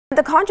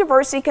The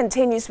controversy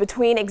continues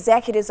between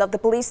executives of the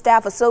Police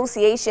Staff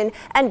Association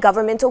and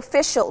government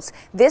officials.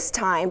 This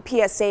time,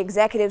 PSA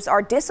executives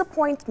are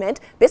disappointed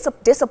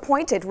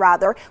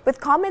with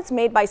comments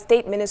made by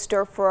State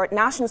Minister for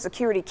National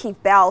Security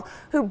Keith Bell,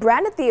 who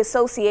branded the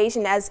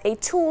association as a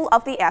tool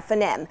of the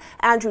FNM.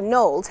 Andrew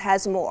Knowles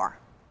has more.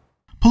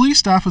 Police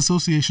Staff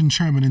Association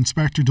Chairman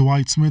Inspector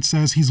Dwight Smith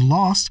says he's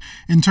lost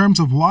in terms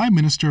of why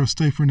Minister of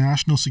State for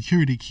National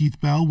Security Keith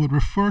Bell would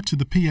refer to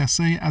the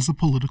PSA as a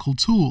political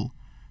tool.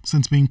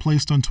 Since being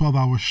placed on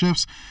 12-hour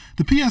shifts,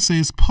 the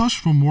PSA's push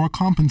for more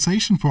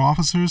compensation for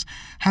officers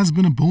has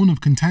been a bone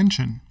of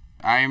contention.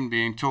 I am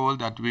being told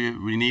that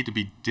we need to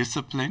be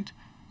disciplined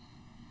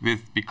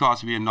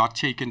because we are not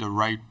taking the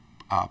right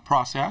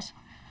process.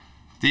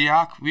 We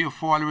are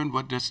following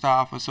what the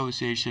Staff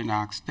Association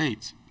Act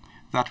states,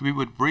 that we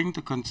would bring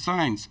the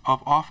concerns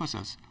of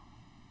officers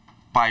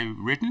by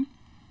written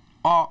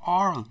or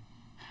oral.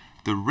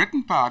 The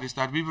written part is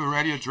that we've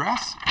already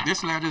addressed.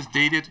 This letter is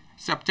dated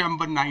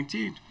September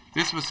 19th.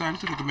 This was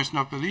sent to the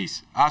Commissioner of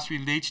Police as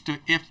relates to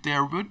if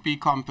there would be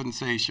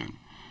compensation.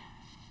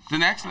 The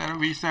next letter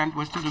we sent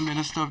was to the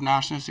Minister of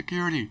National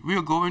Security. We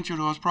are going through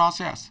those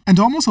processes. And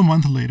almost a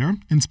month later,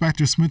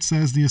 Inspector Smith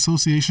says the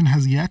association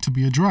has yet to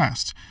be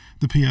addressed.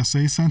 The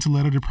PSA sent a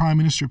letter to Prime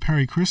Minister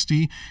Perry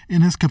Christie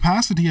in his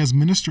capacity as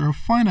Minister of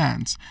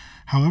Finance.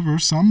 However,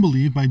 some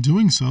believe by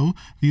doing so,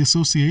 the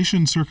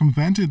association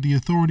circumvented the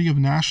authority of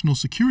National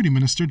Security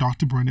Minister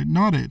Dr. Bernard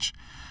Nottage.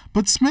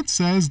 But Smith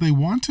says they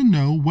want to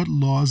know what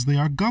laws they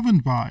are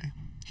governed by.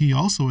 He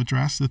also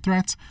addressed the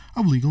threats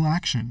of legal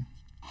action.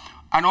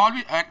 And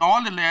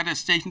all the letters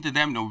stating to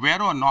them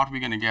whether or not we're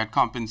going to get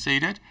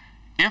compensated.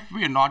 If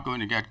we're not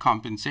going to get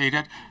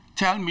compensated,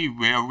 tell me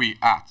where we're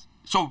at.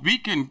 So we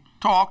can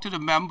talk to the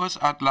members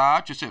at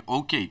large and say,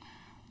 okay,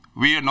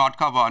 we are not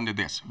covered under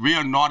this. We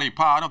are not a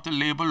part of the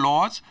labor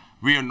laws.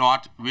 We are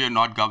not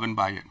governed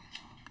by it.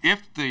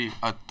 If the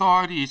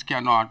authorities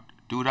cannot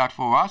do that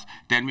for us,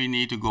 then we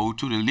need to go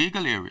to the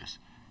legal areas.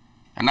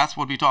 And that's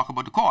what we talk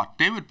about the court.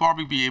 They would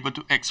probably be able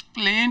to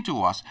explain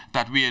to us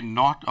that we are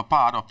not a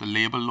part of the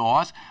labor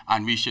laws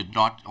and we should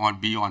not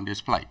be on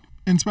this plight.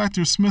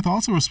 Inspector Smith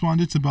also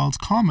responded to Bell's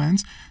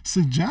comments,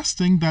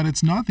 suggesting that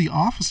it's not the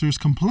officers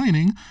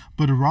complaining,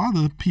 but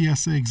rather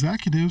PSA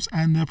executives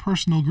and their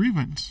personal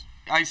grievance.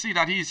 I see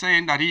that he's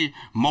saying that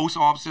most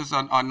officers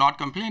are not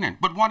complaining.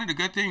 But one of the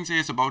good things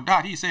is about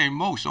that, he's saying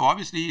most, so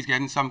obviously he's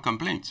getting some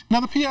complaints.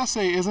 Now the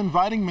PSA is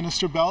inviting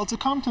Minister Bell to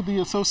come to the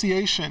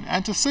association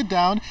and to sit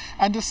down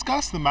and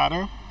discuss the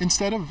matter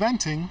instead of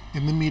venting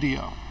in the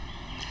media.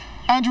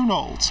 Andrew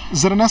Knowles,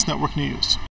 ZNS Network News.